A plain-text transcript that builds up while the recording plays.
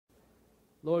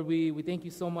Lord, we thank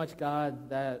you so much, God,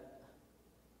 that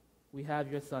we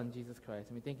have your Son, Jesus Christ.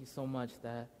 And we thank you so much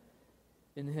that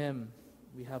in him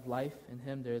we have life. In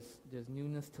him there's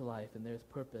newness to life and there's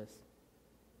purpose.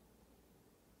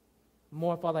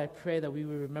 More, Father, I pray that we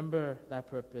would remember that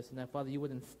purpose and that, Father, you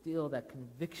would instill that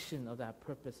conviction of that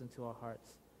purpose into our hearts.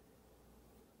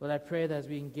 Lord, I pray that as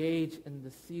we engage in the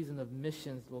season of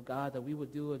missions, Lord God, that we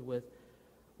would do it with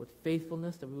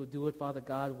faithfulness, that we would do it, Father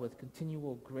God, with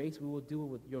continual grace. We would do it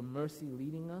with your mercy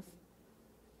leading us.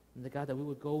 And that, God, that we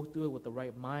would go through it with the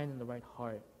right mind and the right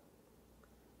heart.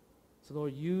 So,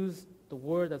 Lord, use the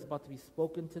word that's about to be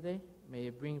spoken today. May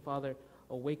it bring, Father,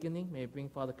 awakening. May it bring,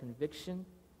 Father, conviction.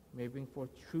 May it bring forth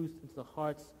truth into the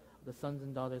hearts of the sons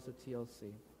and daughters of TLC.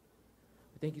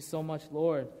 We thank you so much,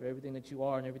 Lord, for everything that you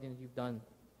are and everything that you've done.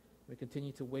 We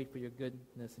continue to wait for your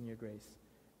goodness and your grace.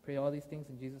 Pray all these things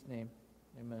in Jesus' name.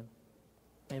 Amen.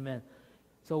 Amen.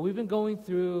 So we've been going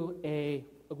through a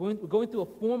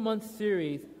 4-month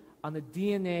series on the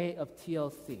DNA of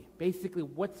TLC. Basically,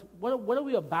 what are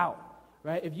we about,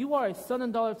 right? If you are a son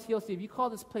and daughter of TLC, if you call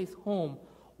this place home,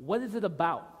 what is it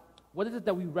about? What is it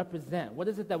that we represent? What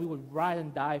is it that we would ride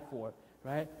and die for,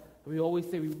 right? We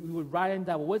always say we would ride and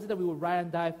die. Well, what is it that we would ride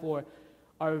and die for?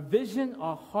 Our vision,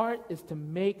 our heart is to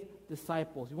make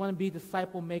disciples. We want to be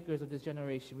disciple makers of this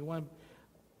generation. We want to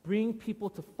bring people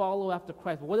to follow after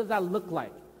Christ. But what does that look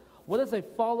like? What does a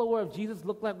follower of Jesus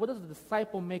look like? What does a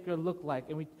disciple maker look like?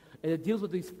 And it deals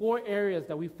with these 4 areas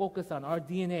that we focus on, our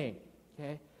DNA,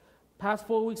 okay? Past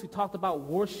 4 weeks, we talked about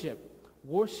worship.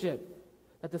 Worship.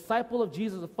 A disciple of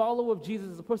Jesus, a follower of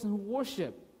Jesus is a person who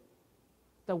worship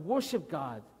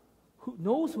God, who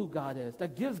knows who God is,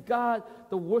 that gives God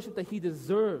the worship that he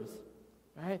deserves,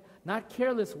 right? Not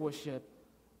careless worship,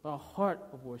 but a heart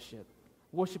of worship.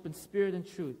 Worship in spirit and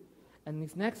truth. And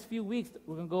these next few weeks,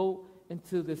 we're going to go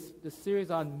into this series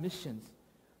on missions.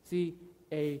 See,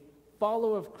 a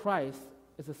follower of Christ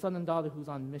is a son and daughter who's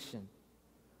on mission,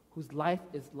 whose life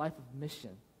is life of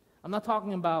mission. I'm not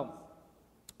talking about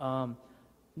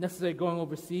necessarily going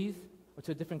overseas or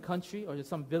to a different country or to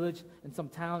some village in some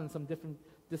town in some different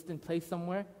distant place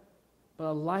somewhere, but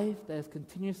a life that is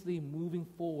continuously moving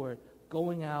forward,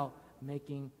 going out,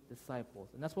 making disciples.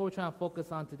 And that's what we're trying to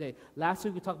focus on today. Last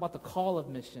week we talked about the call of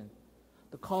mission.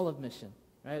 The call of mission.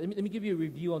 Right? Let me give you a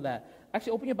review on that.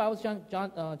 Actually, open your Bibles, John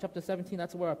chapter 17.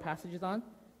 That's where our passage is on.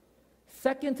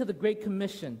 Second to the Great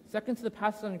Commission. Second to the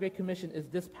passage on the Great Commission is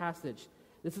this passage.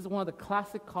 This is one of the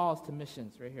classic calls to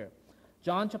missions right here.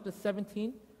 John chapter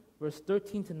 17, verse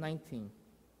 13 to 19.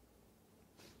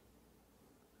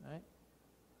 All right?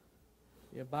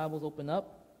 Your Bibles open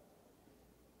up.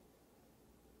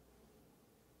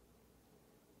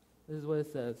 This is what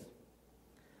it says.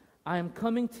 I am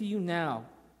coming to you now,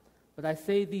 but I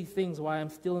say these things while I am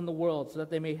still in the world, so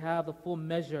that they may have the full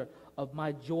measure of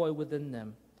my joy within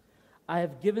them. I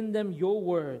have given them your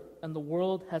word, and the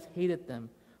world has hated them,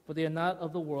 for they are not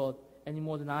of the world any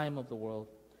more than I am of the world.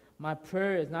 My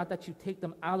prayer is not that you take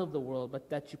them out of the world, but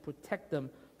that you protect them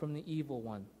from the evil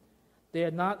one. They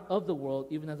are not of the world,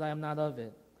 even as I am not of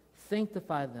it.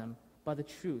 Sanctify them by the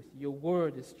truth. Your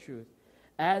word is truth.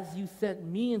 As you sent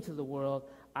me into the world,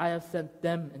 I have sent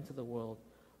them into the world.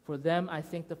 For them I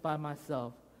sanctify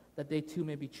myself, that they too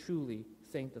may be truly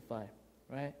sanctified.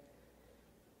 Right?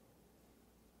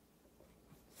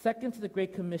 Second to the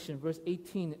Great Commission, verse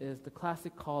 18 is the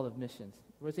classic call of missions.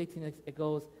 Verse 18, it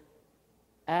goes,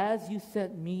 as you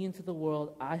sent me into the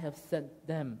world, I have sent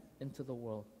them into the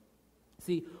world.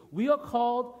 See, we are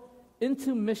called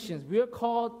into missions. We are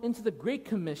called into the Great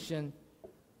Commission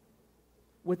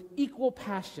with equal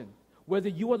passion. Whether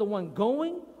you are the one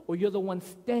going or you're the one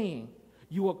staying,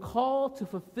 you are called to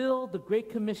fulfill the Great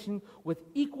Commission with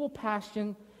equal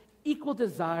passion, equal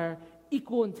desire,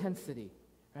 equal intensity.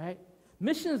 Right?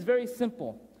 Mission is very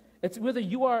simple. It's whether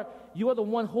you are the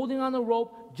one holding on the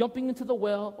rope, jumping into the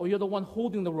well, or you're the one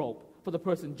holding the rope for the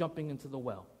person jumping into the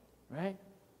well. Right?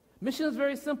 Mission is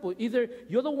very simple. Either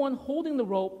you're the one holding the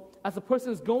rope as the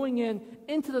person is going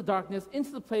into the darkness,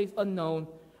 into the place unknown,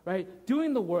 right,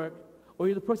 doing the work, or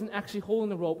you're the person actually holding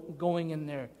the rope and going in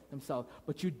there themselves.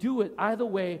 But you do it either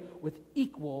way with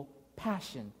equal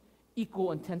passion,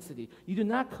 equal intensity. You do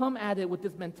not come at it with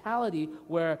this mentality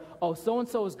where, oh,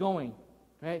 so-and-so is going,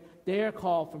 right? They're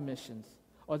called for missions,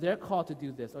 or they're called to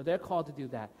do this, or they're called to do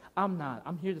that. I'm not.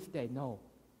 I'm here to stay. No.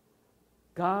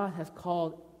 God has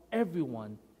called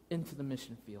everyone into the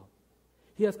mission field.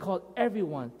 He has called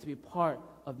everyone to be part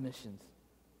of missions.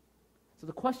 So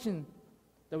the question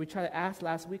that we tried to ask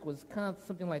last week was kind of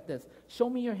something like this. Show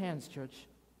me your hands, church.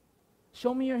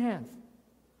 Show me your hands.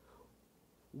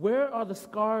 Where are the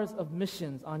scars of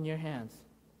missions on your hands?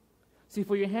 See,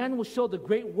 for your hand will show the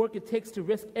great work it takes to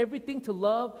risk everything to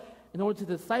love in order to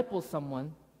disciple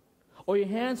someone, or your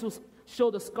hands will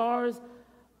show the scars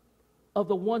of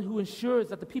the one who ensures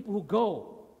that the people who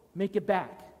go make it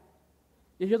back.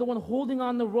 If you're the one holding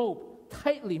on the rope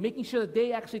tightly, making sure that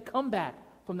they actually come back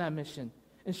from that mission,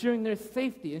 ensuring their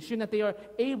safety, ensuring that they are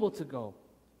able to go.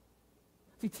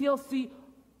 See, TLC,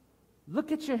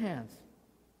 look at your hands.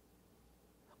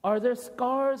 Are there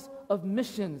scars of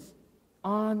missions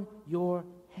on your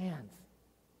hands?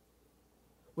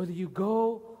 Whether you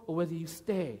go or whether you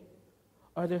stay,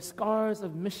 are there scars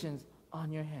of missions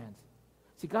on your hands?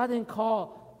 See, God didn't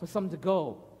call for some to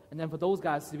go and then for those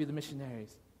guys to be the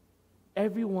missionaries.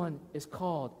 Everyone is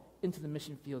called into the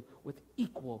mission field with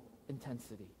equal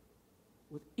intensity,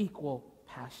 with equal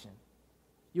passion.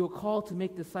 You are called to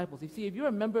make disciples. You see, if you're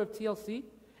a member of TLC,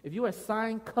 if you are a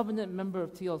signed covenant member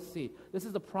of TLC, this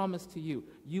is a promise to you.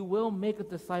 You will make a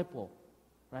disciple,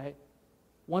 right?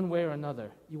 One way or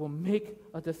another. You will make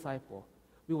a disciple.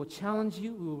 We will challenge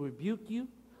you. We will rebuke you.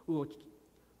 We will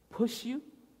push you.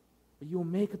 But you will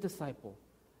make a disciple.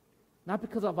 Not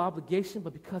because of obligation,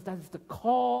 but because that is the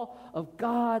call of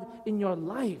God in your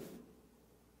life.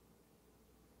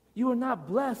 You are not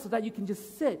blessed so that you can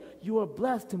just sit. You are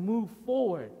blessed to move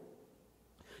forward.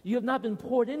 You have not been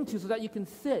poured into so that you can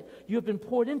sit. You have been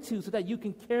poured into so that you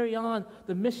can carry on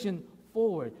the mission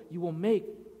forward. You will make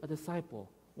a disciple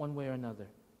one way or another.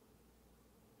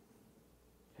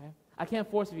 Okay? I can't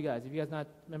force you guys if you guys are not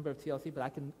a member of TLC, but I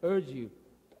can urge you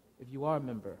if you are a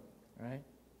member, right?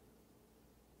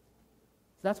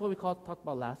 So that's what we talked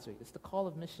about last week. It's the call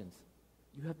of missions.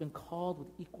 You have been called with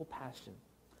equal passion.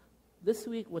 This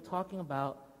week, we're talking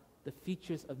about the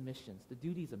features of missions, the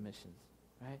duties of missions,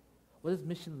 right? What does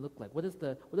mission look like? What does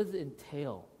it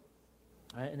entail?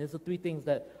 Right? And there's the three things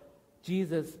that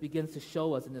Jesus begins to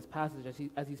show us in this passage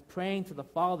as he's praying to the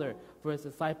Father for his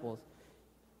disciples.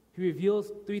 He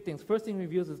reveals three things. First thing he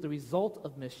reveals is the result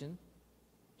of mission.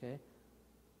 Okay?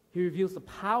 He reveals the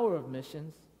power of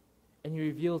missions, and he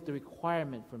reveals the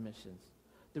requirement for missions.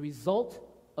 The result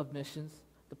of missions,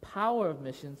 the power of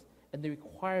missions, and the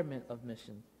requirement of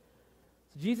missions.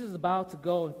 So Jesus is about to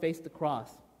go and face the cross.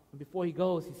 And before he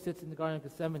goes, he sits in the Garden of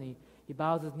Gethsemane, he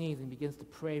bows his knees and begins to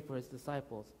pray for his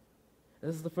disciples. And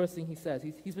this is the first thing he says.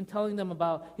 He's been telling them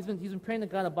about, he's been praying to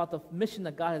God about the mission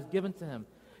that God has given to him.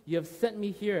 You have sent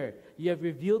me here. You have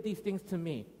revealed these things to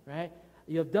me, right?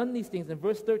 You have done these things. In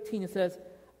verse 13 it says,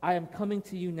 I am coming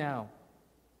to you now.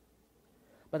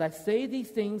 But I say these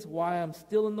things while I am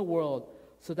still in the world,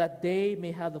 so that they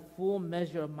may have the full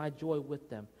measure of my joy with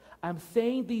them. I'm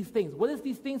saying these things. What is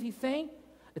these things he's saying?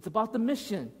 It's about the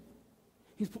mission.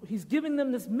 He's giving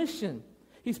them this mission.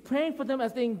 He's praying for them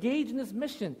as they engage in this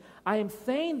mission. I am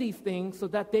saying these things so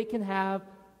that they can have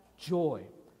joy.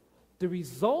 The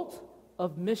result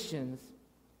of missions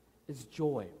is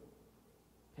joy.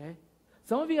 Okay?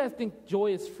 Some of you guys think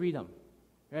joy is freedom,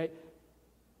 right?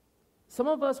 Some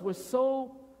of us were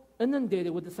so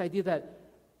inundated with this idea that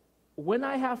when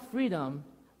I have freedom,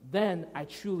 then I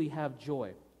truly have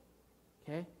joy.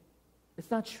 Okay? It's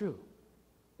not true.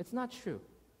 It's not true.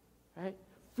 Right?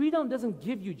 Freedom doesn't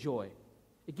give you joy.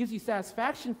 It gives you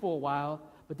satisfaction for a while,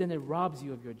 but then it robs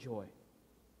you of your joy.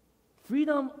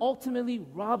 Freedom ultimately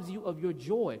robs you of your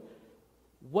joy.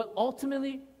 What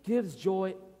ultimately gives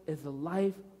joy is a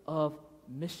life of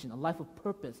mission, a life of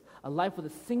purpose, a life with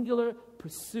a singular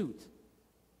pursuit.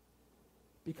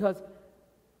 Because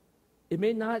it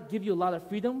may not give you a lot of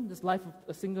freedom, this life of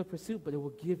a single pursuit, but it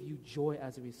will give you joy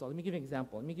as a result. Let me give you an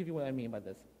example. Let me give you what I mean by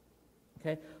this.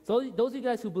 Okay? So those of you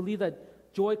guys who believe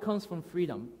that joy comes from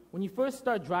freedom, when you first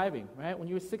start driving, right? When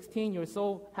you were 16, you were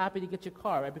so happy to get your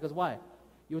car, right? Because why?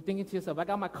 You were thinking to yourself, I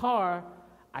got my car,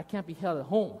 I can't be held at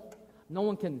home. No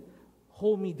one can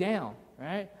hold me down,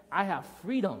 right? I have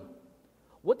freedom.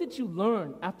 What did you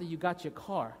learn after you got your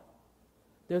car?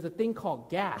 There's a thing called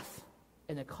gas,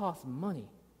 and it costs money.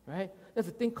 Right? There's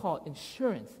a thing called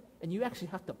insurance, and you actually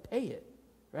have to pay it,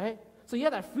 right? So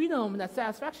yeah, that freedom and that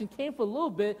satisfaction came for a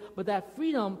little bit, but that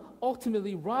freedom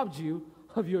ultimately robbed you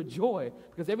of your joy,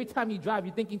 because every time you drive,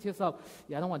 you're thinking to yourself,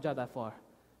 yeah, I don't want to drive that far.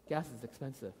 Gas is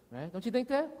expensive, right? Don't you think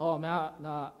that? Oh, man,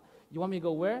 nah, you want me to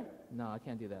go where? No, I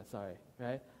can't do that, sorry,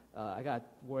 right? I got to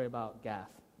worry about gas,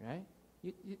 right?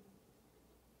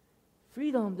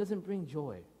 Freedom doesn't bring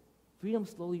joy. Freedom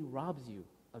slowly robs you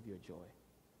of your joy.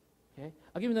 Okay?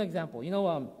 I'll give you another example. You know,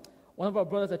 one of our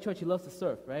brothers at church, he loves to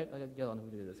surf, right? I don't know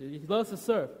who did this. He loves to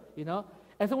surf, you know?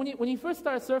 And so when you first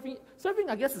start surfing,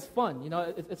 I guess is fun, you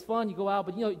know? It's fun, you go out,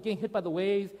 but, you know, getting hit by the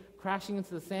waves, crashing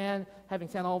into the sand, having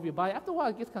sand all over your body, after a while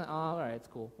it gets kind of, all right, it's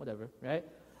cool, whatever, right?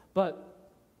 But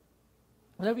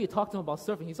whenever you talk to him about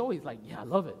surfing, he's always like, yeah, I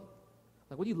love it.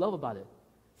 Like, what do you love about it?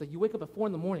 It's like, you wake up at 4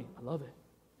 in the morning. I love it.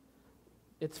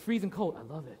 It's freezing cold. I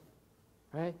love it.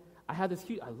 Right? I have this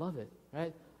huge, I love it.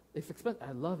 Right? It's expensive.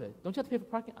 I love it. Don't you have to pay for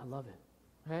parking? I love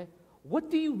it. Right? What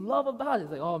do you love about it?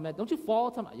 It's like, oh, man, don't you fall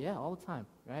all the time? Yeah, all the time.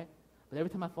 Right? But every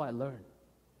time I fall, I learn.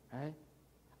 Right?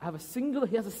 He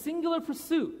has a singular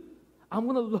pursuit. I'm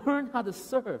going to learn how to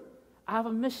surf. I have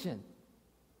a mission.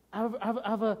 I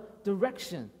have a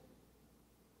direction.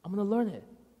 I'm going to learn it.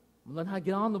 I'm going to learn how to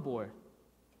get on the board,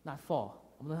 not fall.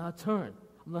 I'm going to learn how to turn.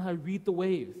 I'm going to learn how to read the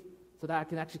waves so that I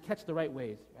can actually catch the right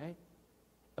waves, right?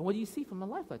 And what do you see from a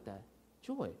life like that?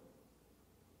 Joy.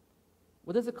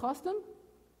 What does it cost them?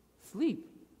 Sleep.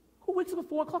 Who wakes up at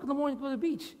 4 o'clock in the morning to go to the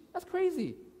beach? That's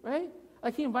crazy, right?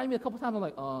 Like, he invited me a couple times. I'm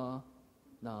like,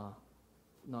 no,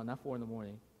 not 4 in the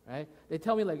morning, right? They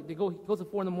tell me, like, he goes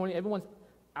at 4 in the morning. Everyone's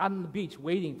out on the beach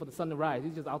waiting for the sun to rise.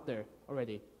 He's just out there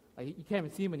already. Like, you can't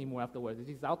even see him anymore afterwards. He's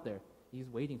just out there. He's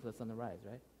waiting for the sun to rise,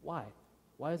 right? Why?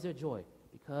 Why is there joy?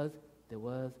 Because there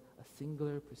was a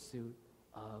singular pursuit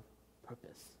of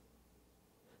purpose.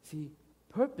 See,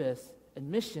 purpose and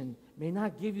mission may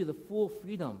not give you the full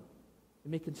freedom.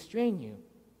 It may constrain you,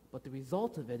 but the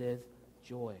result of it is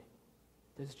joy.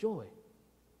 There's joy.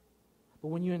 But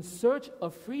when you're in search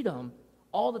of freedom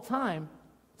all the time,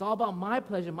 it's all about my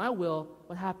pleasure, my will,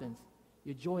 what happens?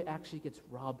 Your joy actually gets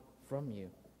robbed from you.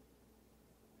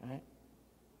 Right?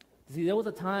 See, there was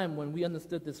a time when we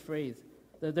understood this phrase,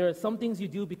 that there are some things you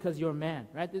do because you're a man,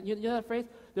 right? You know that phrase?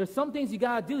 There are some things you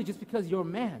gotta do just because you're a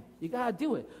man. You gotta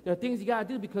do it. There are things you gotta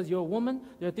do because you're a woman.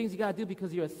 There are things you gotta do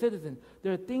because you're a citizen.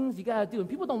 There are things you gotta do, and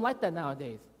people don't like that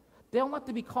nowadays. They don't like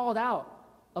to be called out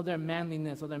of their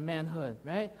manliness or their manhood,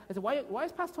 right? I said, why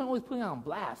is Pastor Tony always putting it on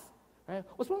blast, right?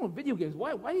 What's wrong with video games?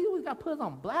 Why do you always gotta put us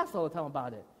on blast all the time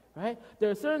about it, right? There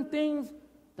are certain things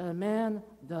that a man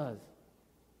does.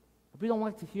 We don't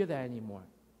like to hear that anymore.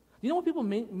 You know what people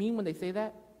mean when they say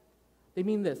that? They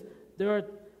mean this. There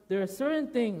are certain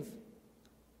things,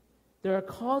 there are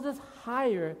causes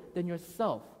higher than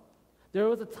yourself. There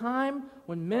was a time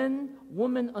when men,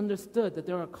 women understood that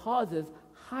there are causes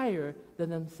higher than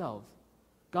themselves.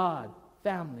 God,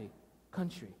 family,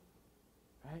 country,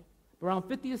 right? Around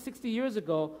 50 to 60 years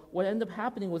ago, what ended up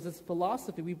happening was this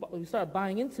philosophy. We started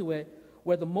buying into it,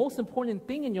 where the most important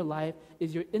thing in your life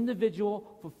is your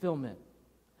individual fulfillment.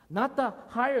 Not the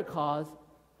higher cause,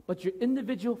 but your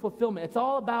individual fulfillment. It's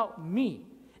all about me.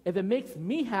 If it makes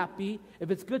me happy, if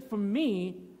it's good for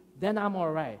me, then I'm all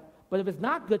right. But if it's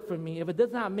not good for me, if it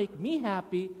does not make me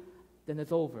happy, then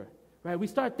it's over. Right? We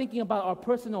start thinking about our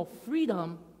personal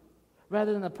freedom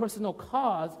rather than a personal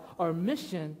cause or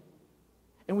mission,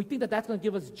 and we think that that's going to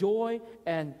give us joy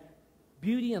and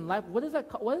beauty in life. What does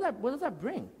that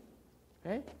bring?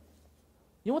 Okay?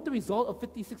 You know what the result of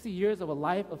 50, 60 years of a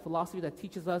life of philosophy that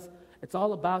teaches us? It's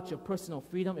all about your personal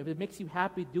freedom. If it makes you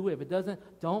happy, do it. If it doesn't,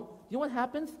 don't. You know what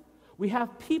happens? We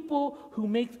have people who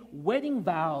make wedding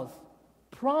vows,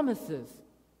 promises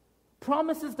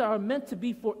that are meant to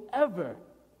be forever.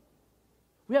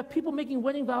 We have people making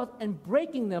wedding vows and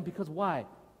breaking them because why?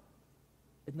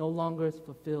 It no longer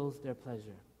fulfills their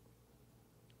pleasure.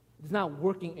 It's not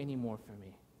working anymore for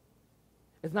me.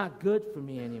 It's not good for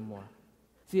me anymore.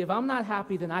 See, if I'm not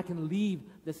happy, then I can leave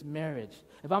this marriage.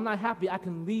 If I'm not happy, I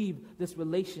can leave this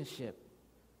relationship.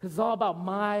 Because it's all about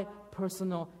my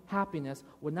personal happiness.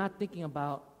 We're not thinking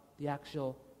about the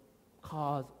actual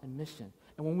cause and mission.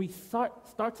 And when we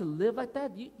start to live like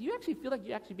that, do you actually feel like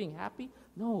you're actually being happy?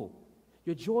 No.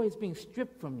 Your joy is being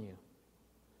stripped from you.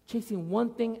 Chasing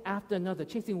one thing after another,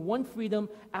 chasing one freedom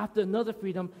after another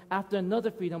freedom after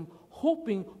another freedom,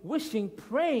 hoping, wishing,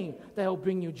 praying that it will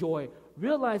bring you joy,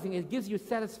 realizing it gives you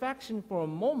satisfaction for a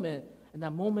moment, and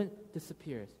that moment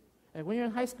disappears. And when you're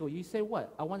in high school, you say,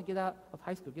 what? I want to get out of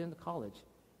high school, get into college.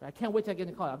 Right? I can't wait till I get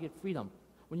into college. I'll get freedom.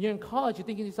 When you're in college, you're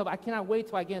thinking to yourself, I cannot wait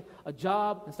till I get a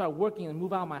job and start working and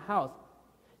move out of my house.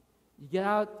 You get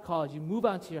out of college, you move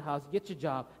out into your house, you get your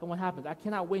job, and what happens? I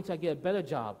cannot wait until I get a better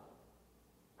job.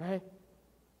 Right?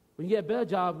 When you get a better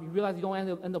job, you realize you don't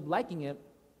end up liking it.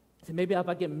 So maybe if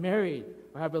I get married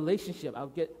or have a relationship,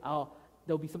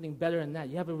 there'll be something better than that.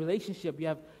 You have a relationship, you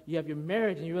have your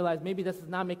marriage, and you realize maybe this is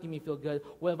not making me feel good.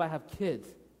 What if I have kids?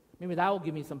 Maybe that will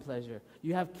give me some pleasure.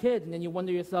 You have kids, and then you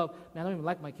wonder to yourself, man, I don't even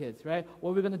like my kids, right?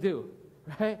 What are we going to do?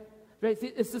 Right?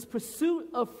 See, it's this pursuit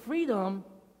of freedom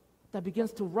that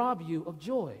begins to rob you of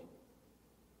joy.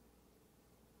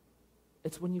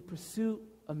 It's when you pursue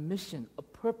a mission, a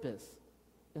purpose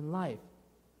in life,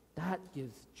 that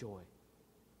gives joy.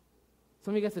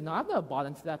 Some of you guys said, no, I've never bought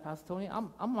into that, Pastor Tony.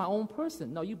 I'm my own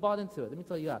person. No, you bought into it. Let me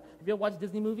tell you how. Have you ever watched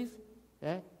Disney movies?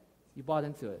 Yeah? You bought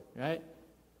into it, right?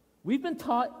 We've been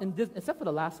taught in Disney, except for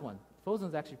the last one. Frozen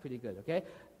is actually pretty good, okay?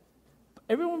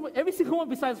 Every single one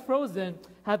besides Frozen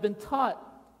have been taught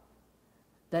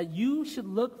that you should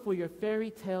look for your fairy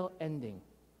tale ending,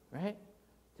 right?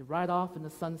 To ride off in the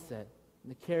sunset in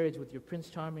the carriage with your Prince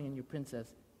Charming and your princess.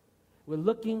 We're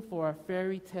looking for our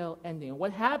fairy tale ending. And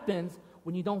what happens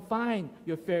when you don't find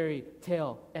your fairy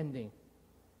tale ending?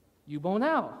 You bone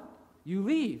out. You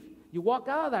leave. You walk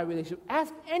out of that relationship.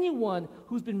 Ask anyone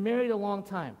who's been married a long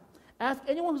time. Ask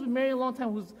anyone who's been married a long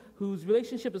time whose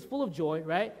relationship is full of joy,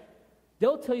 right?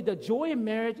 They'll tell you that joy in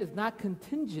marriage is not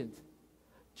contingent.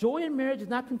 Joy in marriage is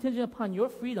not contingent upon your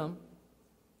freedom,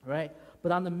 right?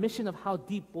 But on the mission of how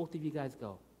deep both of you guys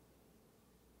go.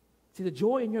 See, the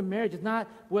joy in your marriage is not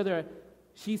whether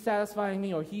she's satisfying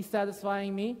me or he's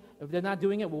satisfying me. If they're not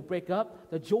doing it, we'll break up.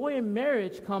 The joy in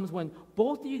marriage comes when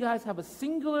both of you guys have a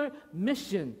singular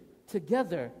mission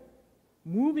together,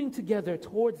 moving together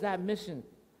towards that mission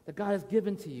that God has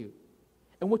given to you.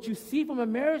 And what you see from a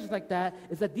marriage like that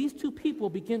is that these two people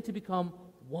begin to become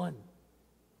one.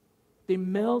 They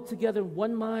meld together,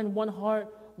 one mind, one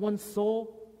heart, one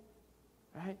soul,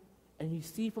 right? And you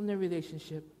see from their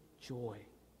relationship joy.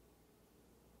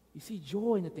 You see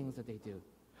joy in the things that they do.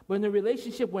 But in the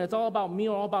relationship, when it's all about me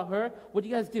or all about her, what do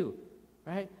you guys do,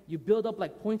 right? You build up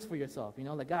like points for yourself. You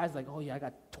know, the guy's like, oh yeah, I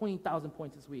got 20,000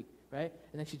 points this week, right?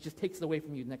 And then she just takes it away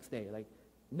from you the next day. Like,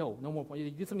 no more points.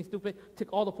 You do something stupid,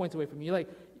 take all the points away from you. Like,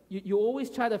 you always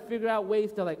try to figure out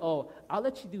ways to like, oh, I'll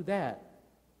let you do that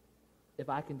if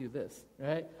I can do this,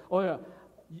 right? Or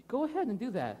go ahead and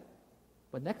do that.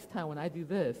 But next time when I do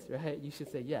this, right, you should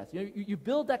say yes. You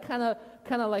build that kind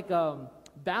of like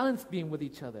balance beam with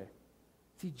each other.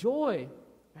 See, joy,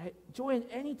 right? Joy in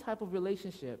any type of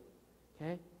relationship,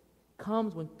 okay,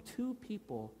 comes when two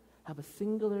people have a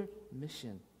singular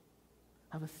mission,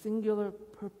 have a singular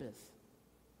purpose,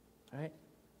 right?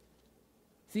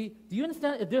 See, do you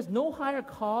understand? If there's no higher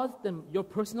cause than your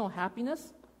personal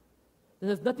happiness, then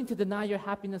there's nothing to deny your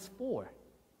happiness for,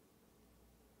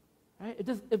 right?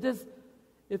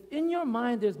 If in your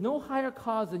mind there's no higher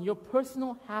cause than your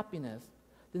personal happiness,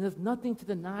 then there's nothing to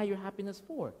deny your happiness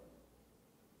for.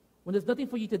 When there's nothing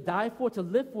for you to die for, to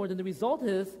live for, then the result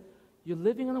is you're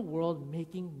living in a world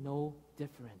making no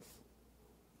difference.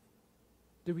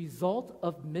 The result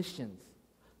of missions.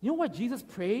 You know why Jesus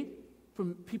prayed for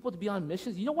people to be on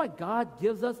missions? You know why God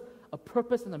gives us a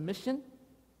purpose and a mission?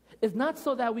 It's not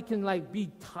so that we can like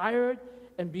be tired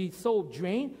and be so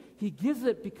drained. He gives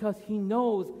it because he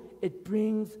knows it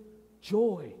brings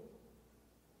joy.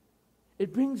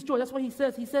 It brings joy. That's what he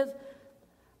says. He says,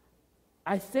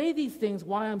 I say these things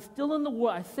while I'm still in the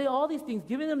world. I say all these things,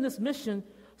 giving them this mission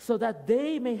so that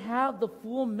they may have the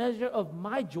full measure of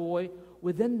my joy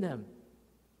within them.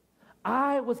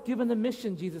 I was given the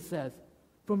mission, Jesus says,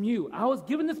 from you. I was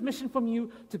given this mission from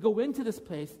you to go into this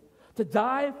place, to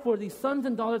die for these sons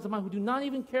and daughters of mine who do not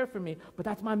even care for me, but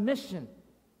that's my mission.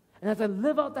 And as I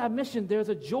live out that mission, there's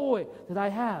a joy that I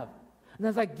have. And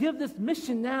as I give this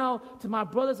mission now to my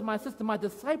brothers and my sisters, my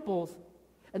disciples,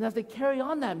 and as they carry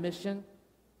on that mission,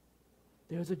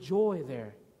 there's a joy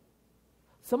there.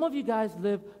 Some of you guys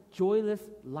live joyless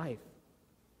life.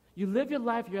 You live your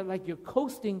life, you're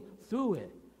coasting through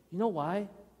it. You know why?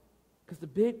 Because the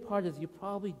big part is you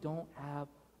probably don't have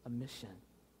a mission.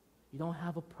 You don't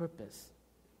have a purpose.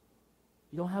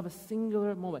 You don't have a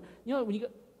singular moment. You know, I'll give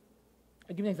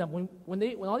you an example.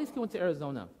 When all these kids went to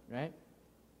Arizona, right?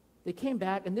 They came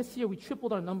back, and this year we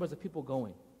tripled our numbers of people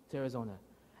going to Arizona.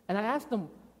 And I asked them,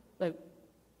 like,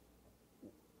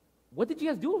 what did you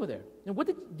guys do over there? And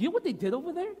do you know what they did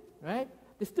over there? Right?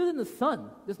 They stood in the sun.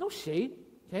 There's no shade.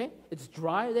 Okay? It's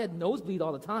dry. They had nosebleed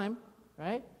all the time.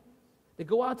 Right? They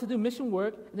go out to do mission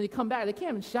work, and then they come back. They can't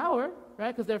even shower,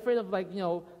 right? Because they're afraid of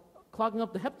clogging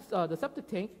up the septic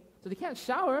tank, so they can't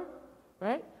shower.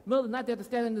 Right? Middle of the night, they have to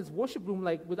stand in this worship room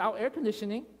like without air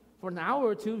conditioning for an hour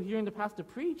or two, hearing the pastor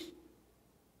preach.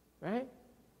 Right?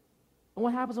 And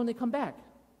what happens when they come back?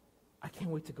 I can't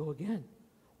wait to go again.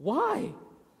 Why?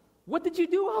 What did you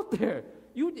do out there?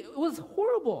 It was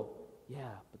horrible. Yeah,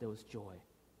 but there was joy.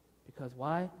 Because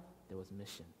why? There was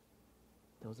mission.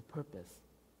 There was a purpose.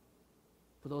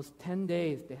 For those 10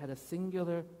 days, they had a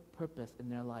singular purpose in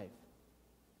their life.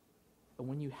 And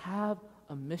when you have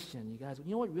a mission, you guys,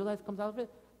 you know what realize comes out of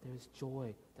it? There's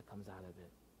joy that comes out of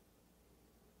it.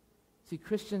 See,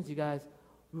 Christians, you guys,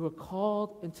 we were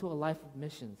called into a life of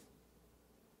missions.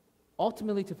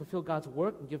 Ultimately to fulfill God's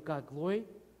work and give God glory,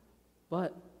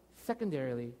 but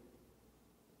secondarily,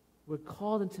 we're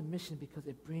called into mission because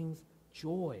it brings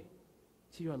joy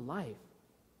to your life.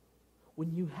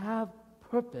 When you have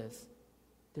purpose,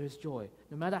 there's joy.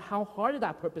 No matter how hard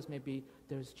that purpose may be,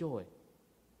 there's joy.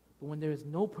 But when there is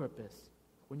no purpose,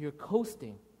 when you're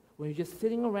coasting, when you're just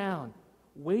sitting around,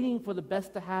 waiting for the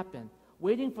best to happen,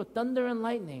 waiting for thunder and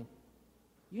lightning,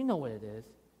 you know what it is.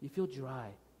 You feel dry.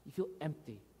 You feel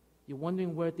empty. You're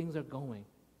wondering where things are going.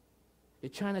 You're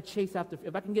trying to chase after,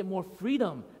 if I can get more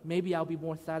freedom, maybe I'll be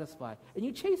more satisfied. And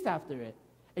you chase after it,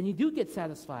 and you do get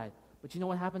satisfied. But you know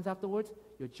what happens afterwards?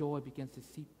 Your joy begins to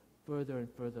seep further and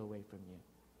further away from you.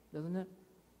 Doesn't it?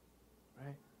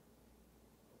 Right?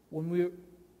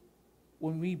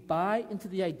 When we buy into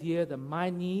the idea that my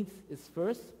needs is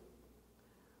first,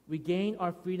 we gain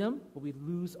our freedom, but we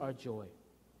lose our joy.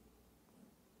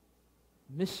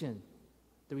 Mission,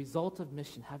 the result of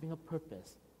mission, having a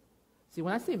purpose. See,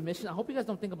 when I say mission, I hope you guys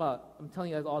don't think about, I'm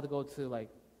telling you guys all to go to like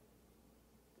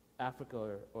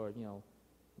Africa or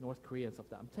North Korea and stuff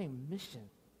like that. I'm saying mission.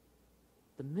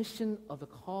 The mission of the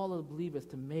call of the believers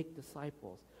to make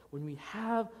disciples. When we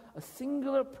have a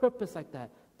singular purpose like that,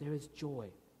 there is joy.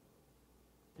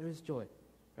 There is joy,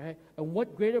 right? And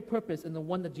what greater purpose than the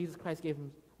one that Jesus Christ gave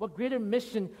him? What greater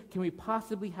mission can we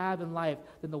possibly have in life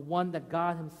than the one that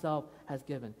God himself has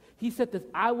given? He said this,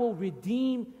 I will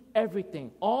redeem everything.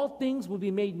 All things will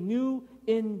be made new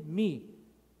in me.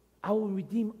 I will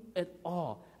redeem it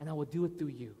all, and I will do it through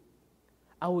you.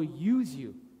 I will use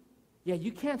you. Yeah,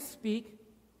 you can't speak,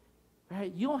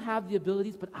 right? You don't have the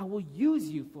abilities, but I will use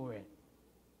you for it.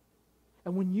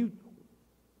 And when you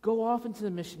go off into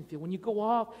the mission field, when you go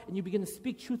off and you begin to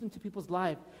speak truth into people's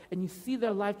life, and you see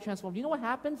their life transformed, you know what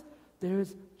happens?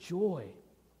 There's joy.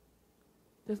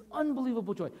 There's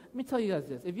unbelievable joy. Let me tell you guys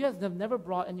this. If you guys have never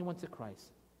brought anyone to Christ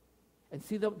and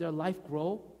see their life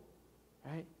grow,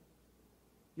 right,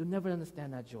 you'll never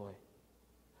understand that joy.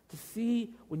 To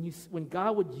see when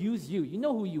God would use you, you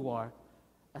know who you are,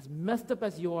 as messed up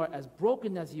as you are, as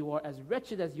broken as you are, as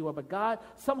wretched as you are, but God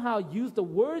somehow used the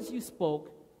words you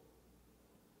spoke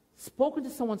into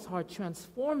someone's heart,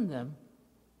 transformed them.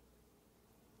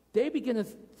 They begin to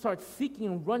start seeking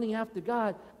and running after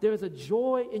God. There is a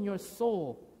joy in your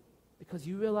soul because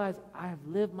you realize, I have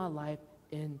lived my life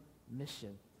in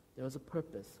mission. There was a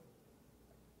purpose.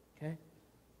 Okay?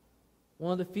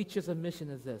 One of the features of mission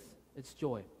is this. It's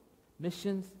joy.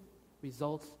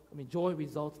 Joy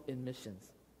results in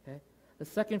missions. Okay? The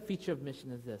second feature of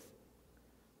mission is this.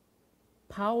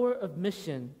 Power of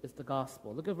mission is the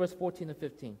gospel. Look at verse 14 and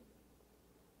 15.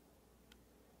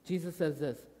 Jesus says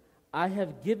this, I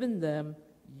have given them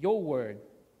your word,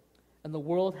 and the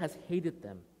world has hated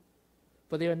them,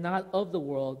 for they are not of the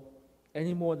world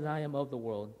any more than I am of the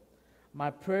world.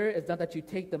 My prayer is not that you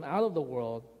take them out of the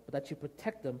world, but that you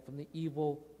protect them from the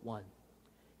evil one.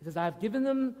 He says, I have given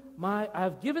them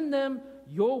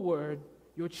your word,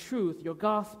 your truth, your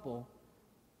gospel.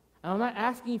 And I'm not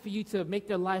asking for you to make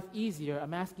their life easier.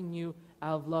 I'm asking you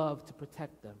out of love to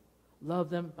protect them. Love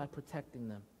them by protecting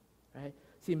them, right?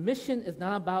 See, mission is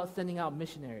not about sending out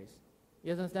missionaries.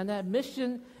 You guys understand that?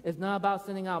 Mission is not about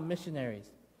sending out missionaries.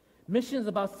 Mission is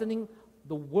about sending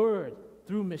the word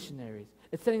through missionaries.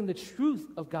 It's sending the truth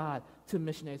of God to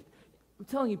missionaries. I'm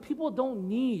telling you, people don't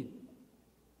need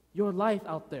your life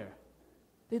out there.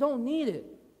 They don't need it.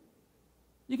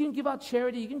 You can give out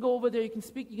charity. You can go over there. You can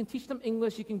speak. You can teach them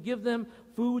English. You can give them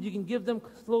food. You can give them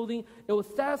clothing. It will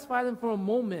satisfy them for a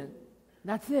moment.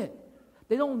 That's it.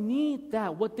 They don't need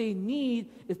that. What they need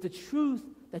is the truth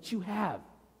that you have.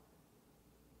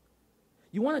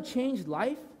 You want to change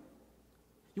life?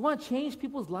 You want to change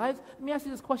people's lives? Let me ask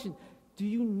you this question. Do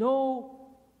you know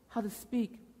how to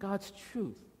speak God's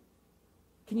truth?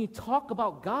 Can you talk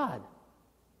about God?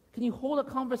 Can you hold a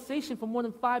conversation for more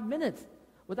than 5 minutes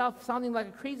without sounding like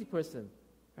a crazy person?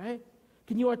 Right?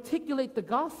 Can you articulate the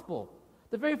gospel?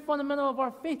 The very fundamental of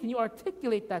our faith. Can you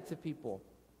articulate that to people?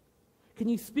 Can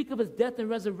you speak of his death and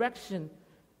resurrection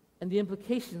and the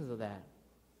implications of that?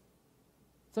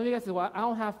 Some of you guys say, well, I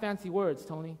don't have fancy words,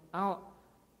 Tony. I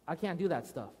can't do that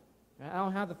stuff. Right? I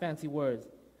don't have the fancy words.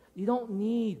 You don't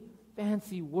need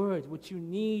fancy words. What you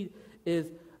need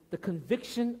is the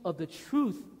conviction of the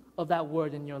truth of that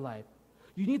word in your life.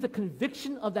 You need the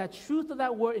conviction of that truth of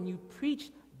that word, and you preach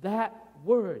that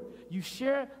word. You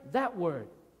share that word.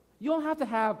 You don't have to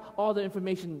have all the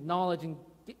information, knowledge,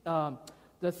 and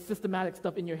the systematic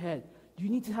stuff in your head. You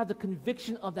need to have the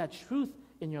conviction of that truth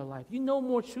in your life. You know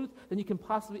more truth than you can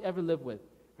possibly ever live with,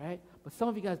 right? But some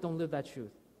of you guys don't live that truth.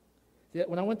 See,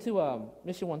 when I went to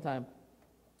mission one time,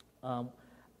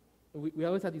 we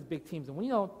always had these big teams. And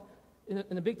when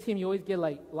in a big team, you always get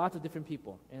like lots of different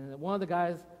people. And one of the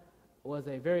guys was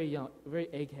a very very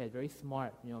egghead, very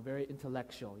smart, very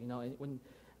intellectual. And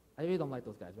I really don't like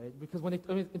those guys, right? Because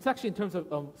it's actually in terms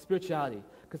of spirituality,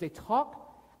 because they talk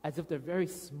as if they're very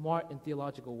smart in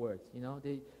theological words.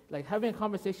 Like having a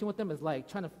conversation with them is like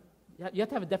trying to, you have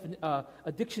to have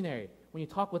a dictionary when you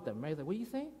talk with them, right? It's like, what are you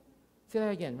saying? Say that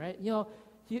again, right? He'll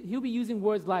be using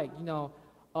words like,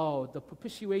 the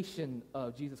propitiation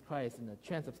of Jesus Christ and the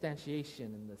transubstantiation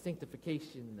and the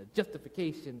sanctification and the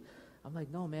justification. I'm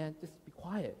like, no, man, just be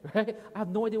quiet, right? I have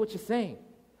no idea what you're saying.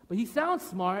 But he sounds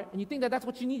smart, and you think that that's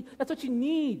what you need. That's what you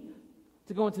need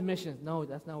to go into missions. No,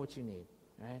 that's not what you need,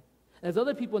 right? And there's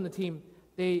other people in the team,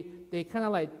 they kind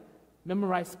of like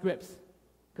memorize scripts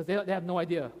because they have no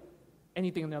idea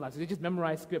anything in their lives. So they just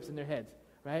memorize scripts in their heads,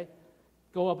 right?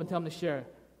 Go up and tell them to share.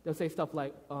 They'll say stuff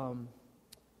like,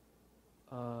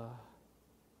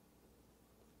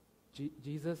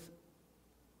 Jesus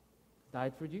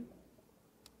died for you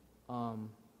on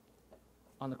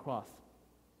the cross.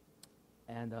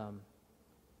 And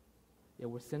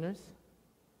we're sinners.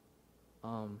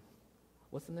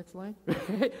 What's the next line?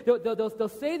 they'll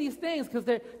say these things because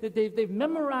they've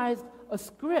memorized a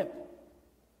script,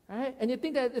 right? And you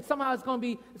think that somehow it's going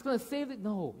to save it.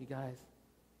 No, you guys.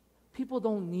 People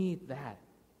don't need that.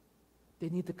 They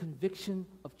need the conviction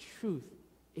of truth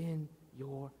in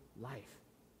your life.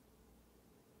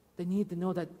 They need to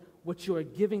know that what you are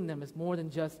giving them is more than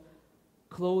just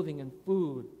clothing and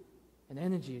food and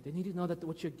energy. They need to know that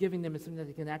what you're giving them is something that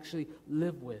they can actually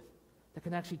live with, that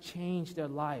can actually change their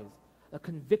lives, a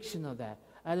conviction of that.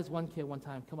 I had this one kid one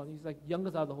time come up. He's like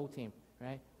youngest out of the whole team,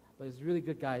 right? But he's a really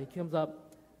good guy. He comes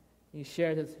up, and he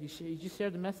just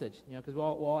shared the message, because we're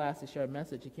all asked to share a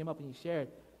message. He came up and he shared.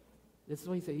 This is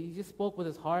what he said. He just spoke with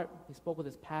his heart. He spoke with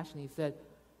his passion. He said,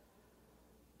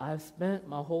 I've spent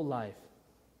my whole life,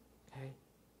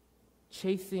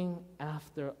 chasing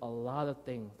after a lot of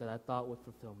things that I thought would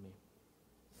fulfill me.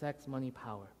 Sex, money,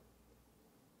 power.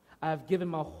 I've given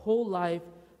my whole life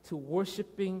to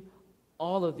worshiping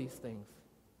all of these things.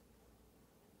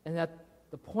 And at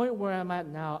the point where I'm at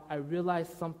now, I realize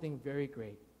something very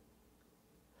great.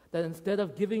 That instead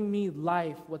of giving me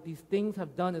life, what these things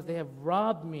have done is they have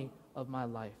robbed me of my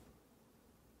life.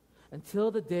 Until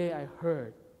the day I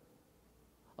heard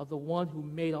of the one who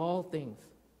made all things.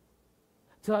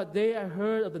 Till that day I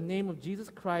heard of the name of Jesus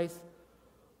Christ,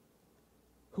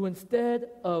 who instead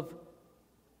of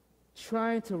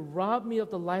trying to rob me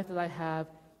of the life that I have,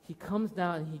 he comes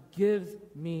down and he gives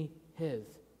me his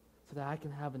so that I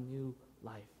can have a new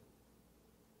life.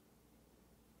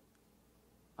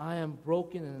 I am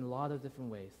broken in a lot of different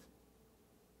ways.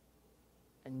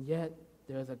 And yet,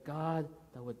 there is a God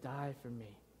that would die for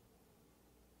me.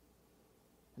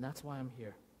 And that's why I'm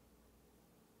here.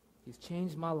 He's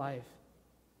changed my life,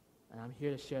 and I'm here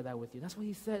to share that with you. That's what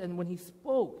he said. And when he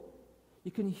spoke,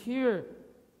 you can hear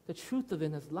the truth of it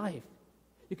in his life.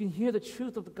 You can hear the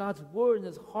truth of God's word in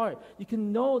his heart. You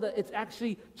can know that it's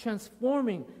actually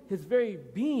transforming his very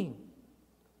being.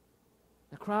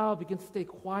 The crowd begins to stay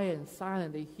quiet and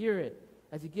silent. They hear it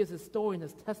as he gives his story and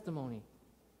his testimony.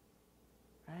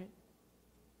 Right?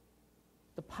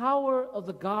 The power of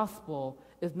the gospel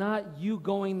is not you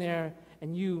going there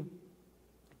and you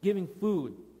giving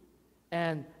food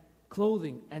and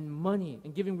clothing and money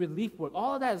and giving relief work.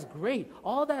 All of that is great.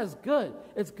 All of that is good.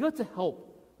 It's good to help,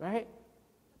 right?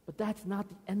 But that's not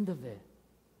the end of it.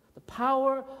 The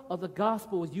power of the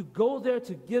gospel is you go there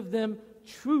to give them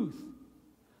truth,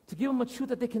 to give them a truth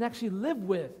that they can actually live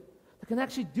with, that can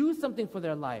actually do something for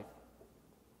their life.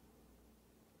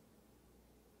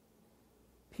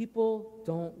 People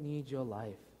don't need your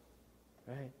life,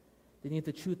 right? They need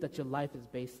the truth that your life is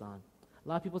based on. A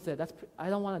lot of people say, I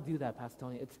don't want to do that, Pastor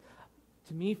Tony.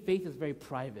 To me, faith is very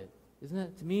private, isn't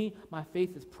it? To me, my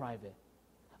faith is private.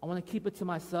 I want to keep it to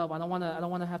myself. I don't want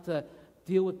to have to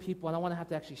deal with people. I don't want to have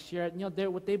to actually share it.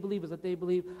 What they believe is what they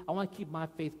believe. I want to keep my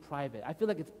faith private. I feel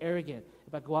like it's arrogant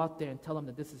if I go out there and tell them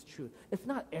that this is truth. It's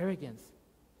not arrogance,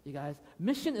 you guys.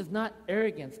 Mission is not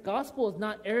arrogance. Gospel is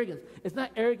not arrogance. It's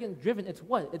not arrogance-driven. It's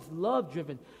what? It's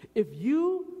love-driven. If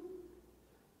you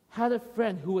had a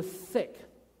friend who was sick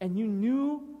and you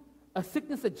knew a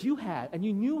sickness that you had and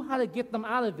you knew how to get them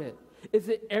out of it, is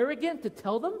it arrogant to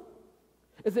tell them?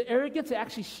 Is it arrogant to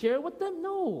actually share with them?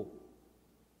 No.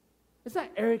 It's not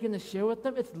arrogant to share with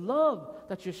them. It's love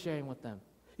that you're sharing with them.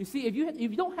 You see, if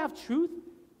you don't have truth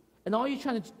and all you're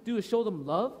trying to do is show them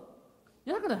love,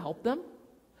 you're not going to help them.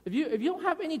 If you don't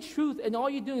have any truth and all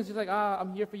you're doing is just like,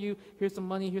 I'm here for you, here's some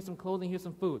money, here's some clothing, here's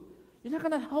some food, you're not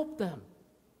going to help them.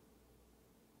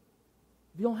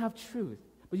 If you don't have truth.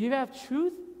 But if you have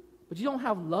truth, but you don't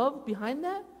have love behind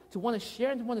that to want to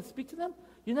share and to want to speak to them,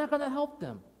 you're not going to help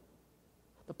them.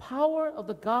 The power of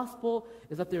the gospel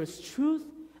is that there is truth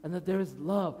and that there is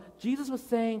love. Jesus was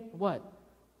saying what?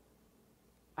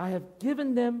 I have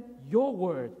given them your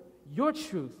word, your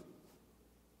truth.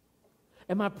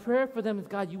 And my prayer for them is,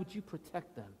 God, would you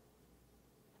protect them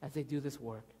as they do this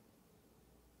work?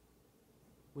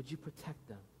 Would you protect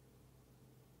them?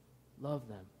 Love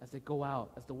them as they go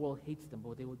out, as the world hates them,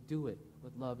 but they will do it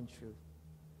with love and truth.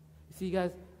 You see,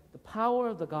 guys, the power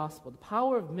of the gospel, the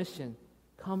power of mission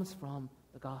comes from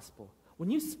the gospel. When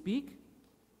you speak,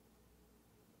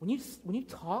 when you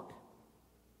talk,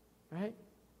 right?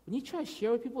 When you try to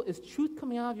share with people, is truth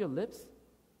coming out of your lips?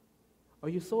 Or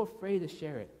are you so afraid to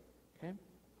share it? Okay?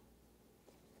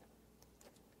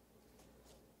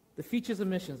 The features of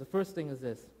missions, the first thing is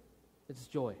this. It's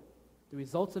joy. The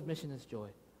results of mission is joy.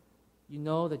 You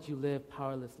know that you live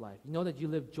powerless life. You know that you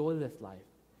live joyless life.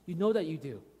 You know that you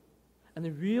do. And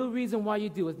the real reason why you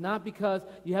do is not because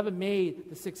you haven't made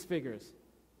the 6 figures.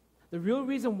 The real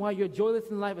reason why you're joyless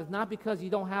in life is not because you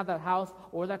don't have that house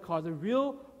or that car. The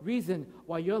real reason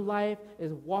why your life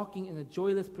is walking in a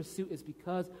joyless pursuit is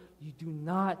because you do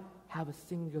not have a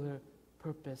singular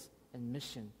purpose and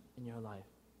mission in your life.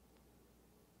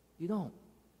 You don't.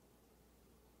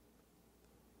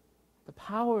 The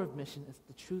power of mission is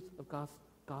the truth of God's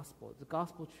gospel. It's the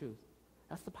gospel truth.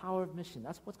 That's the power of mission.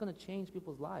 That's what's going to change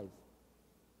people's lives.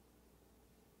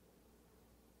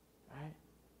 Right?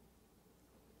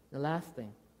 The last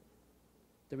thing,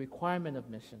 the requirement of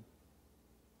mission.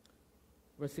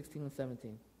 Verse 16 and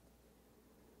 17.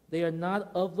 They are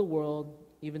not of the world,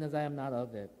 even as I am not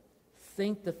of it.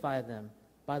 Sanctify them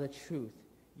by the truth.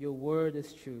 Your word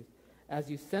is truth. As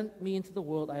you sent me into the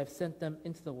world, I have sent them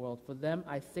into the world. For them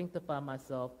I sanctify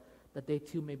myself, that they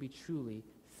too may be truly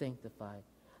sanctified.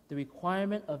 The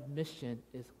requirement of mission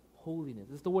is holiness.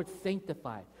 It's the word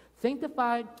sanctified.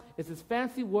 Sanctified is this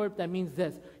fancy word that means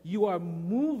this. You are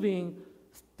moving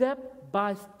step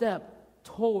by step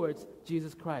towards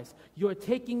Jesus Christ. You are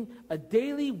taking a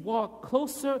daily walk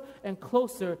closer and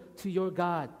closer to your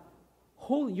God.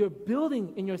 Holy, you're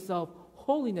building in yourself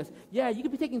holiness. Yeah, you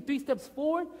could be taking 3 steps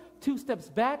forward, 2 steps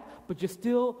back, but you're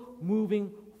still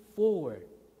moving forward.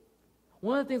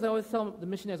 One of the things I always tell the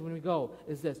missionaries when we go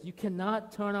is this. You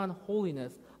cannot turn on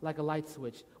holiness like a light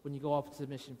switch when you go off to the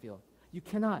mission field. You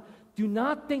cannot. Do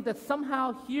not think that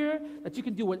somehow here that you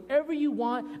can do whatever you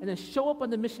want and then show up on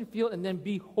the mission field and then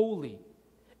be holy.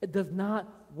 It does not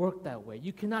work that way.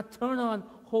 You cannot turn on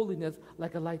holiness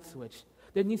like a light switch.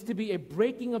 There needs to be a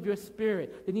breaking of your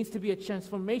spirit. There needs to be a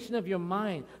transformation of your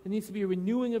mind. There needs to be a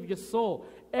renewing of your soul.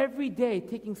 Every day,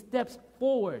 taking steps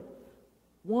forward,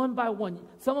 one by one.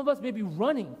 Some of us may be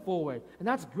running forward, and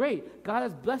that's great. God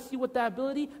has blessed you with that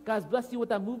ability. God has blessed you with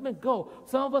that movement. Go.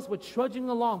 Some of us, we're trudging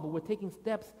along, but we're taking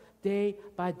steps day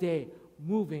by day,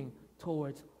 moving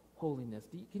towards holiness.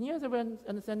 Can you guys ever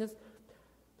understand this?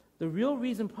 The real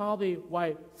reason probably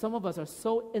why some of us are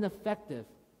so ineffective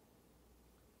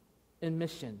in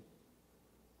mission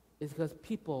is because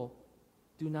people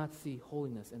do not see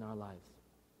holiness in our lives.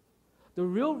 The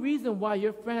real reason why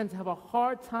your friends have a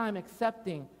hard time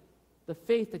accepting the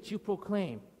faith that you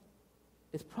proclaim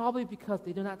is probably because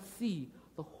they do not see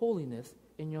the holiness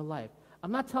in your life.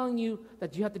 I'm not telling you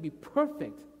that you have to be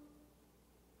perfect,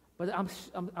 but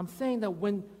I'm saying that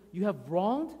when you have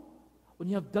wronged, when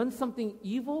you have done something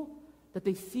evil, that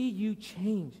they see you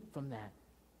change from that.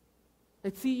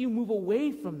 They see you move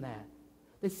away from that.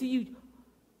 They see you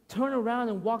turn around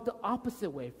and walk the opposite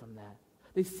way from that.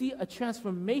 They see a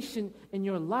transformation in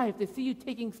your life. They see you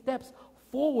taking steps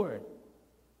forward.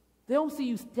 They don't see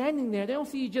you standing there. They don't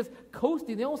see you just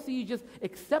coasting. They don't see you just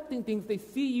accepting things. They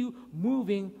see you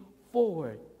moving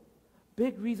forward.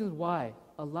 Big reasons why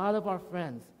a lot of our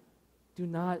friends do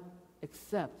not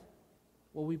accept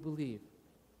what we believe,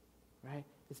 right?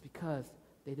 It's because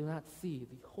they do not see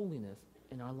the holiness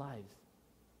in our lives,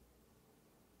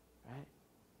 right?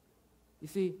 You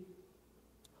see,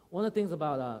 one of the things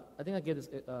about, I think I gave this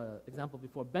example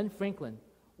before, Ben Franklin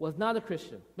was not a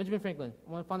Christian. Benjamin Franklin,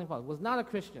 one of the founding fathers, was not a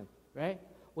Christian, right?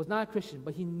 Was not a Christian,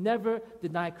 but he never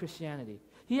denied Christianity.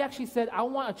 He actually said, I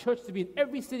want a church to be in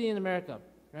every city in America,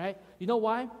 right? You know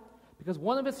why? Because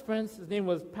one of his friends, his name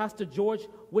was Pastor George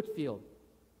Whitefield.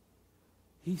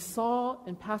 He saw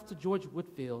in Pastor George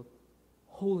Whitefield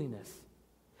holiness.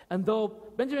 And though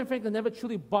Benjamin Franklin never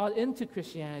truly bought into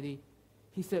Christianity,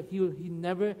 he said he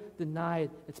never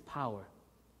denied its power.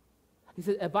 He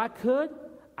said, if I could,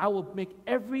 I will make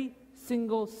every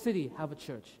single city have a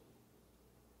church.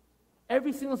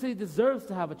 Every single city deserves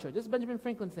to have a church. This is Benjamin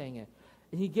Franklin saying it.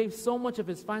 And he gave so much of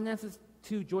his finances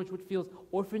to George Whitefield's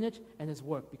orphanage and his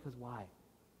work. Because why?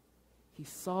 He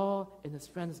saw in his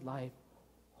friend's life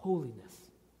holiness.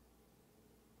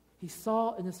 He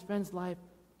saw in his friend's life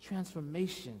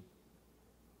transformation.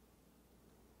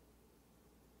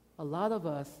 A lot of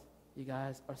us, you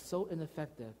guys, are so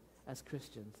ineffective as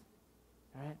Christians,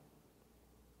 right?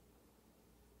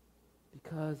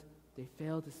 Because they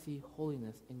fail to see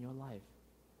holiness in your life.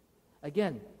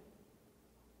 Again,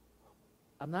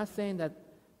 I'm not saying that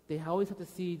they always have to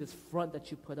see this front that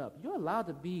you put up. You're allowed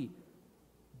to be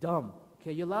dumb,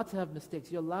 okay? You're allowed to have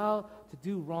mistakes. You're allowed to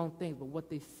do wrong things, but what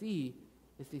they see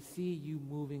is they see you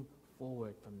moving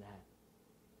forward from that.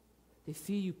 They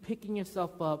see you picking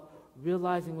yourself up,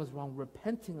 realizing what's wrong,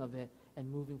 repenting of it,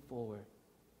 and moving forward.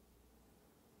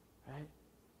 Right?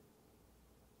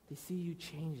 They see you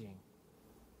changing.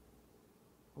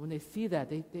 When they see that,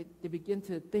 they begin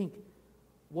to think,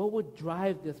 what would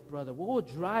drive this brother? What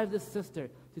would drive this sister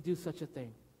to do such a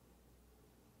thing?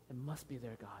 It must be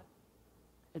their God.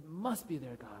 It must be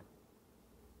their God.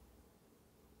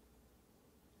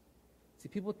 See,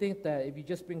 people think that if you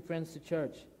just bring friends to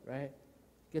church, right,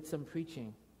 get some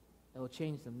preaching, it will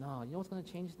change them. No, you know what's going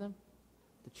to change them?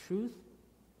 The truth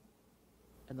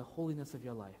and the holiness of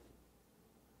your life.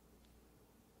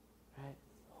 Right?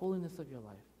 Holiness of your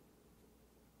life.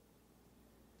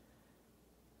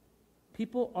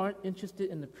 People aren't interested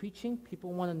in the preaching.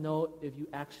 People want to know if you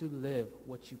actually live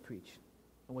what you preach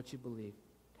and what you believe.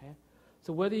 Okay?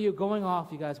 So whether you're going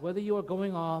off, you guys, whether you are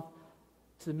going off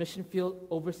to the mission field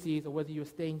overseas or whether you're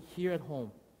staying here at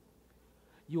home,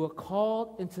 you are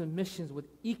called into missions with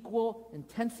equal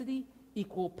intensity,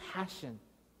 equal passion.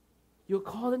 You're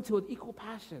called into an equal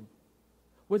passion.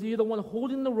 Whether you're the one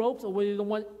holding the ropes or whether you're the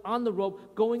one on the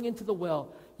rope going into the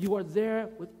well, you are there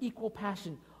with equal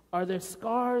passion. Are there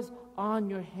scars on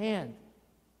your hand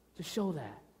to show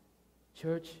that?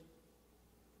 Church,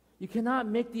 you cannot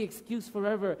make the excuse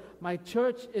forever, my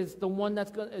church is the one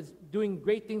is doing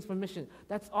great things for mission.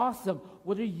 That's awesome.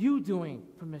 What are you doing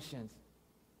for missions?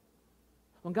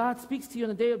 When God speaks to you on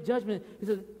the day of judgment, He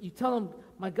says, you tell Him,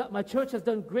 my church has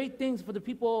done great things for the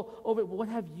people over it. What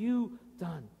have you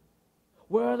done?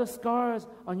 Where are the scars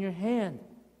on your hand?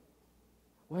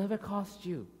 What have it cost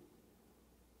you?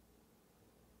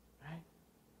 Right?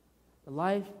 The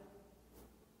life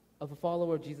of a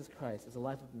follower of Jesus Christ is a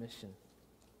life of mission.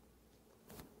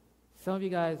 Some of you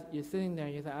guys, you're sitting there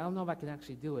and you're like, I don't know if I can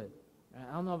actually do it. Right?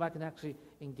 I don't know if I can actually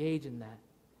engage in that.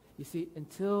 You see,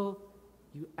 until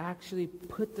you actually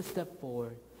put the step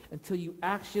forward, until you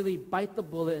actually bite the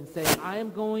bullet and say, I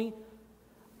am going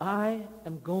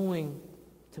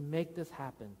to make this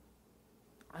happen.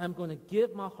 I am going to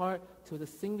give my heart to the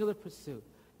singular pursuit.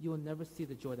 You will never see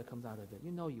the joy that comes out of it.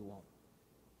 You know you won't.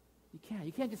 You can't.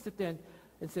 You can't just sit there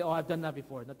and say, oh, I've done that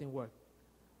before. Nothing worked.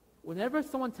 Whenever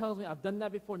someone tells me I've done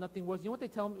that before, nothing works, you know what they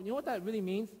tell me? You know what that really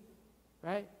means?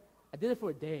 Right? I did it for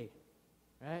a day.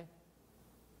 Right?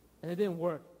 And it didn't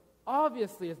work.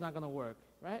 Obviously, it's not going to work.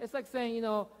 Right? It's like saying,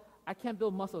 I can't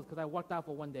build muscles because I worked out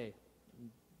for one day.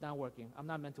 Not working. I'm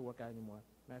not meant to work out anymore.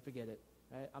 Right? Forget it.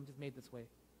 Right? I'm just made this way.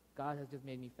 God has just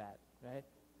made me fat. Right?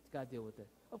 Just got to deal with it.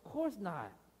 Of course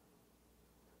not.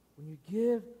 When you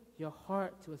give your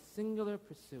heart to a singular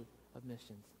pursuit of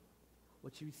missions,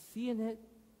 what you see in it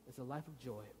is a life of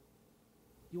joy.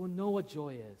 You will know what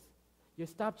joy is. You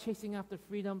stop chasing after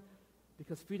freedom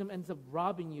because freedom ends up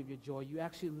robbing you of your joy. You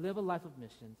actually live a life of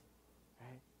missions.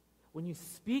 Right? When you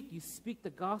speak the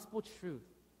gospel truth,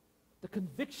 the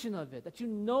conviction of it, that you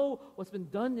know what's been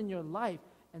done in your life,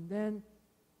 and then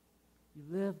you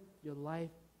live your life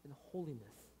in holiness.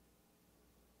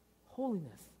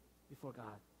 Holiness before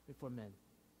God, before men.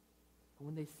 And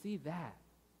when they see that,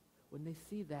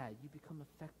 you become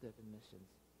effective in missions.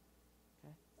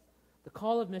 Okay? The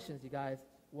call of missions, you guys,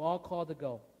 we're all called to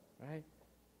go, right?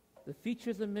 The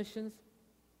features of missions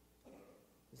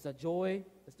is that joy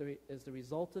is the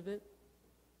result of it.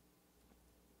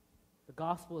 The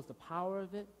gospel is the power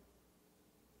of it,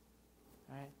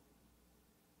 right?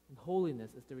 And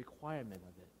holiness is the requirement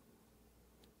of it.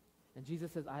 And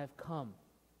Jesus says, I have come.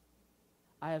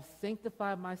 I have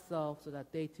sanctified myself so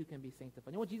that they too can be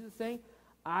sanctified. You know what Jesus is saying?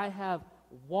 I have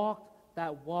walked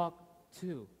that walk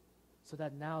too, so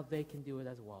that now they can do it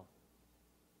as well.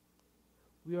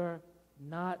 We are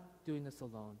not doing this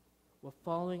alone. We're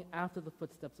following after the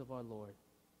footsteps of our Lord.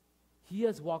 He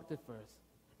has walked it first.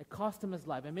 It cost him his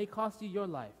life. It may cost you your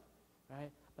life, right?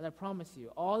 But I promise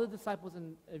you, all the disciples,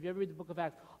 if you ever read the book of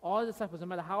Acts, all the disciples, no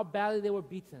matter how badly they were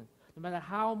beaten, no matter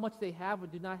how much they have or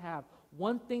do not have,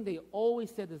 one thing they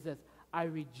always said is this: I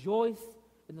rejoice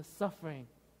in the suffering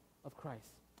of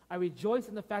Christ. I rejoice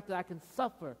in the fact that I can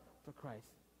suffer for Christ.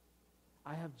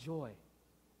 I have joy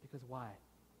because why?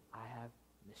 I have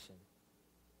mission.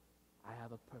 I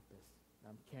have a purpose. And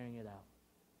I'm carrying it out.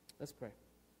 Let's pray.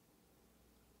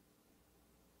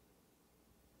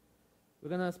 We're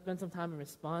going to spend some time in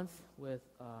response with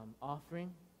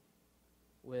offering,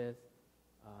 with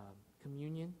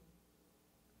communion.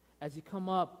 As you come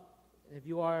up, if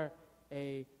you are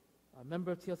a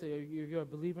member of TLC, or you're a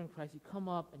believer in Christ, you come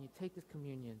up and you take this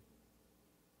communion.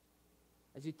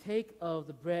 As you take of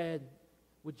the bread,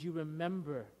 would you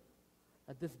remember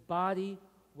that this body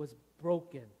was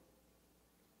broken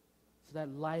so that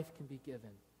life can be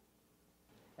given?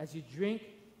 As you drink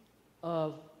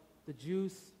of the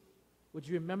juice, would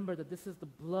you remember that this is the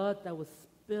blood that was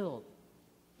spilled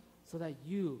so that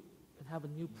you can have a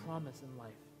new promise in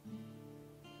life?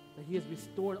 That he has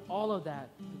restored all of that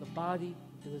to the body,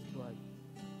 to his blood.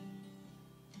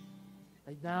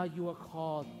 That now you are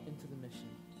called into the mission.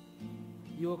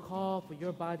 You are called for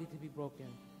your body to be broken,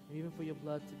 and even for your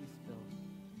blood to be spilled.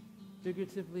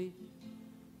 Figuratively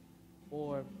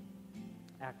or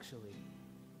actually.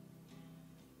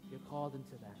 You're called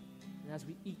into that. And as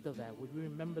we eat of that, would we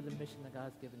remember the mission that God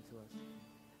has given to us?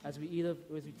 As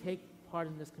we take part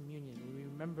in this communion, we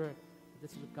remember that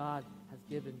this is what God has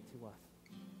given to us.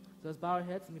 So let's bow our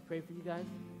heads and we pray for you guys.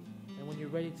 And when you're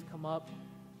ready to come up,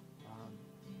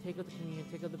 take up the communion,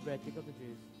 take up the bread, take up the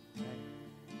juice.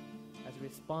 Right? As a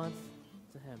response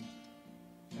to him.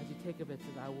 As you take of it,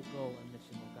 says, I will go on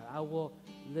mission, oh God. I will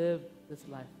live this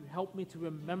life. You help me to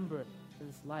remember that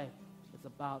this life is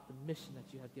about the mission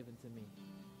that you have given to me.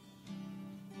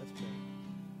 Let's pray.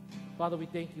 Father, we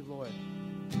thank you, Lord.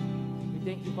 We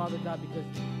thank you, Father God, because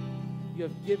you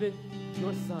have given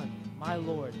your Son, my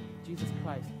Lord, Jesus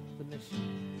Christ, the mission.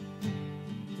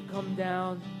 To come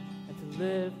down and to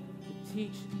live, to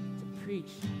teach, to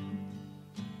preach.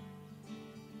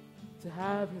 To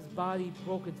have his body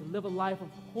broken, to live a life of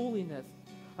holiness.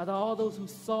 That all those who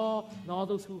saw and all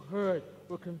those who heard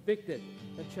were convicted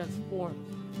and transformed.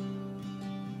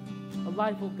 A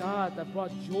life, oh God, that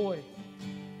brought joy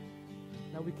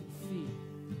that we could see.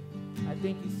 I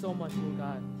thank you so much, oh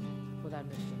God, for that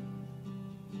mission.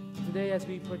 Today, as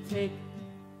we partake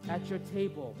at your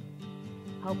table,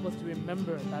 help us to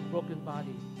remember that broken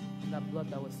body and that blood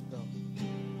that was spilled.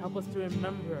 Help us to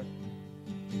remember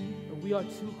that we are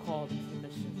too called into the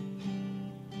mission.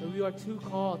 That we are too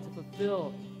called to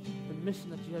fulfill the mission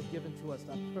that you have given to us,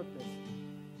 that purpose.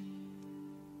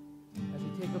 As we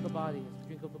take of the body, as we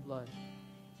drink of the blood,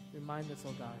 remind us,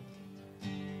 oh God,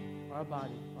 our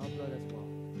body, our blood as well.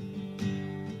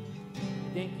 We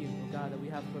thank you, oh God, that we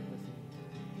have purpose in you.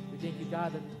 We thank you,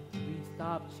 God, that we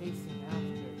stop chasing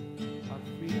after our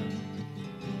freedom.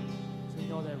 So we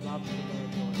know that it robs us of our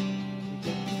joy. We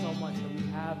thank you so much that we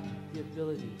have the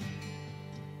ability,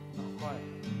 the heart,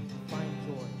 to find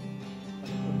joy by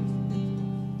the purpose you give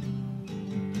to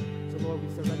us. So Lord, we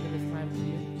surrender this time to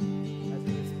you. As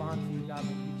we respond to you, God,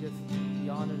 may you just be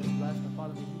honored and blessed. And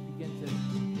Father, may you begin to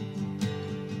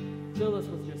fill us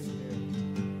with your spirit.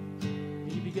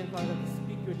 May you begin, Father, to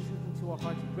speak your truth into our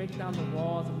hearts, break down the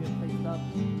walls that we have placed up.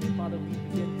 And Father, we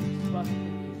begin to trust in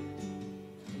you.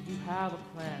 And you have a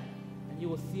plan, and you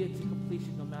will see it to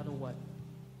completion no matter what.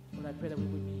 Lord, I pray that we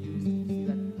would be used